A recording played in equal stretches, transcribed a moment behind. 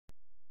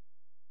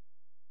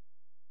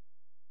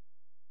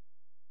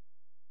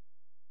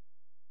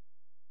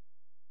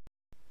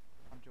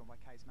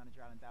Margate's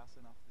manager Alan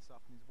Dowson after this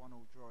afternoon's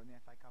 1-1 draw in the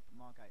FA Cup at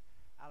Margate.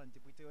 Alan,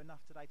 did we do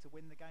enough today to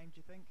win the game, do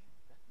you think?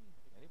 Definitely.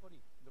 I think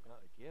anybody looking at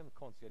the game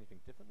can't see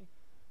anything differently.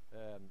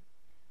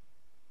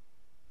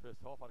 First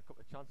half, had a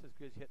couple of chances.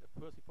 Grizzy hit the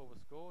Percy before we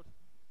scored.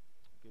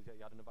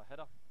 Grizzy had another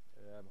header.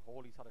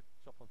 Hawley's had a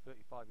shot from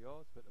 35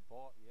 yards, but the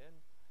bar at the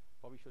end.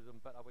 Probably should have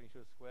done better when he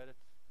should have squared it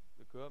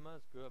with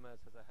Gomez.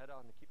 Gomez has a header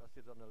and the keeper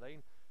sits on the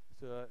lane.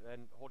 So,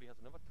 and Hawley has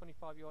another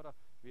 25 yarder.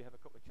 We have a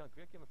couple of chances.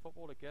 Great game of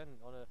football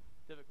again on a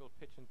difficult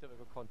pitch and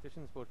difficult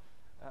conditions. But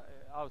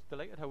I was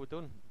delighted how we're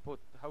done. But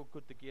how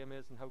good the game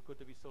is and how good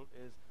the result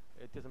is,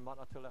 it doesn't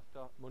matter till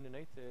after Monday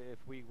night.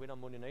 If we win on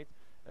Monday night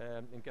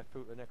and get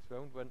through to the next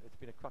round, when it's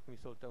been a cracking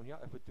result down here,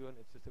 if we're doing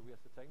it's just a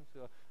waste of time.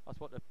 So that's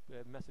what the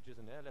message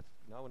is in there.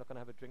 We're not going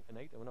to have a drink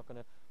tonight, and we're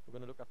going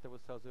to look after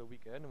ourselves a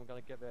weekend, and we're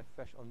going to get there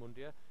fresh on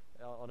Monday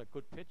on a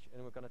good pitch,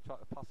 and we're going to try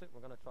to pass it.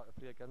 We're going to try to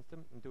play against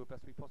them and do the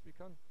best we possibly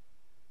can.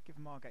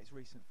 Given Margate's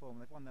recent form,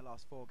 they've won their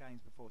last 4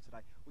 games before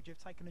today. Would you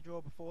have taken a draw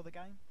before the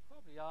game?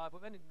 Probably, yeah.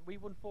 But when we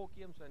won 4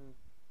 games, when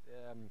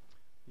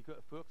you go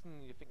to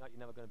Folkestone, you think that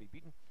you're never going to be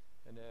beaten,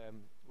 and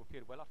we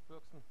played well at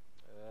Folkestone,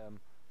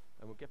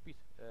 and we'll get beat.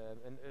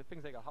 And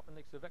things like that happen.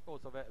 Like, so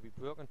records are there to be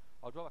broken.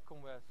 I'd rather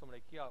come where someone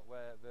like here,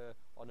 where they're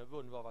on a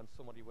run, rather than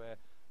somebody where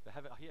they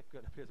have it. I hate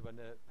going to places when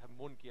they haven't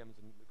won games,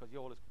 and because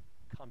you always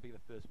can't be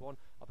the first one.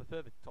 I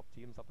prefer the top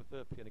teams. I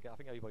prefer playing again. I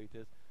think everybody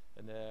does.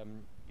 And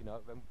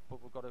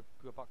but we've got to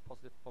go back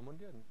positive for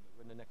Monday and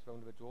win the next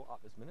round of a draw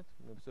at this minute.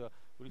 So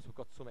at least we've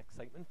got some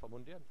excitement for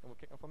Monday, and we're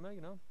kicking from there.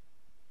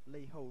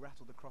 Lee Hall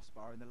rattled the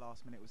crossbar in the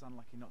last minute. Was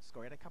unlucky not to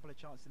score. He had a couple of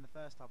chances in the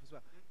first half as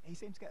well. He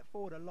seemed to get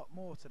forward a lot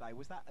more today.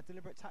 Was that a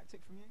deliberate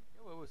tactic from you?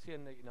 Yeah, well, we're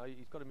seeing that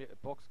he's got to make a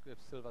box if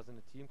Silva's in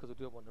the team, because I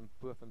don't want them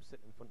both of them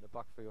sitting in front of the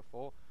back 3 or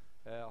 4.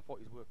 I thought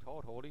he's worked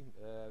hard, Hawley.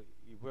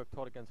 He worked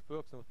hard against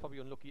Ferguson, was probably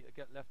unlucky to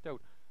get left out,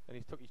 and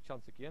he's took his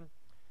chance again.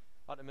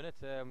 At the minute,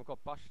 we've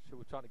got Bash, who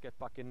we're trying to get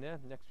back in there.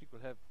 Next week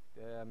we'll have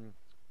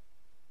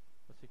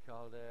what's he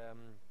called?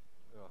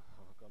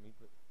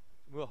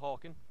 Moore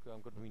Harkin.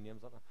 I'm good with my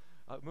names, aren't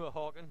I? Moore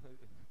Harkin,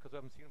 because we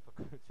haven't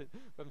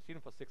seen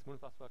him for 6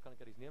 months. That's why I can't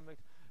get his name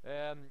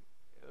right.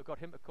 We've got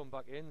him to come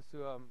back in,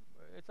 so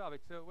it's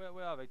alright. So we're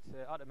alright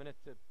at the minute.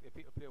 If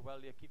people play well,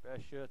 they keep their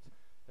shirt.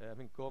 I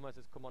think Gomez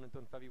has come on and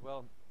done very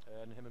well,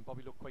 and him and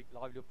Bobby look quite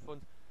lively up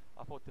front.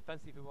 I thought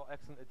defensively we were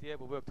excellent today.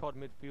 We worked hard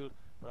in midfield,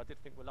 but I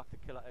did think we lacked a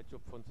killer edge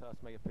up front.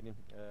 That's my opinion.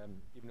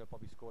 Even though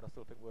Bobby scored, I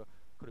still think we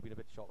could have been a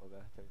bit sharper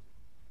there.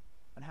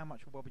 And how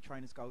much will Bobby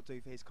Trainer's goal do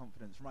for his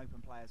confidence from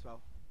open play as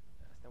well?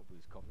 It's not for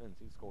his confidence.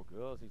 He'll score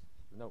goals. He's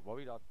not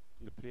worried that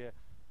he'll play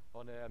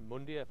on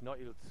Monday. If not,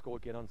 he'll score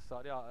again on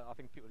Saturday. I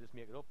think people just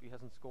make it up. He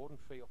hasn't scored in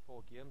 3 or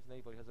 4 games now,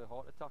 but he has a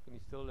heart attack, and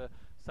he's still the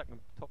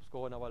second top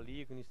scorer in our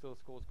league, and he still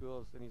scores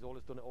goals, and he's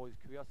always done it all his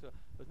career. So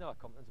there's no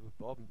confidence with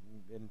Bob,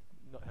 and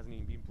hasn't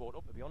even been brought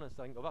up, to be honest.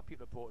 I think other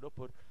people have brought it up,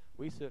 but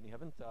we certainly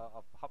haven't.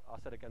 I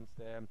said against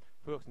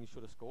Ferguson he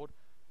should have scored,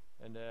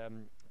 and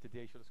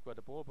today he should have squared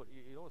the ball, but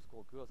he always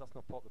scored goals. That's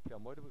not part of the play.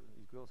 I'm worried about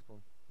his goals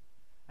scoring.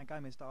 And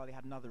Gomez Darley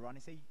had another run.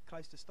 Is he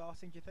close to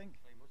starting, do you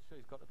think? Very much so.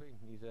 He's got to be.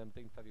 He's doing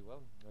very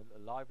well.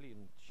 Lively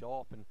and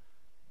sharp, and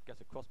gets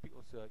across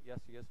people. So yes,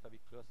 he is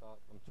very close.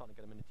 I'm trying to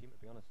get him in the team, to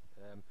be honest.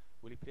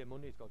 Will he play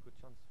Monday? He's got a good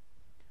chance.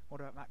 What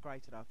about Matt Gray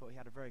today? I thought he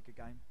had a very good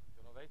game.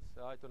 Done all right.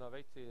 Done all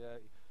right.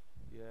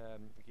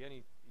 Again,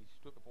 he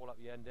struck the ball at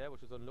the end there,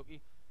 which was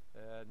unlucky.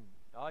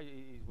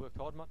 He's worked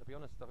hard, Matt, to be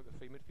honest. I think the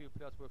 3 midfield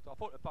players worked hard. I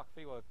thought the back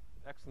 3 were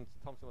excellent.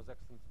 Thompson was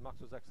excellent,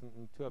 Max was excellent,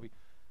 and Turby.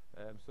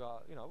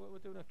 So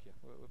we're doing okay.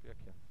 We'll be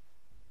okay.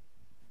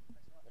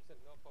 Thanks so much. That's it,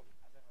 no problem.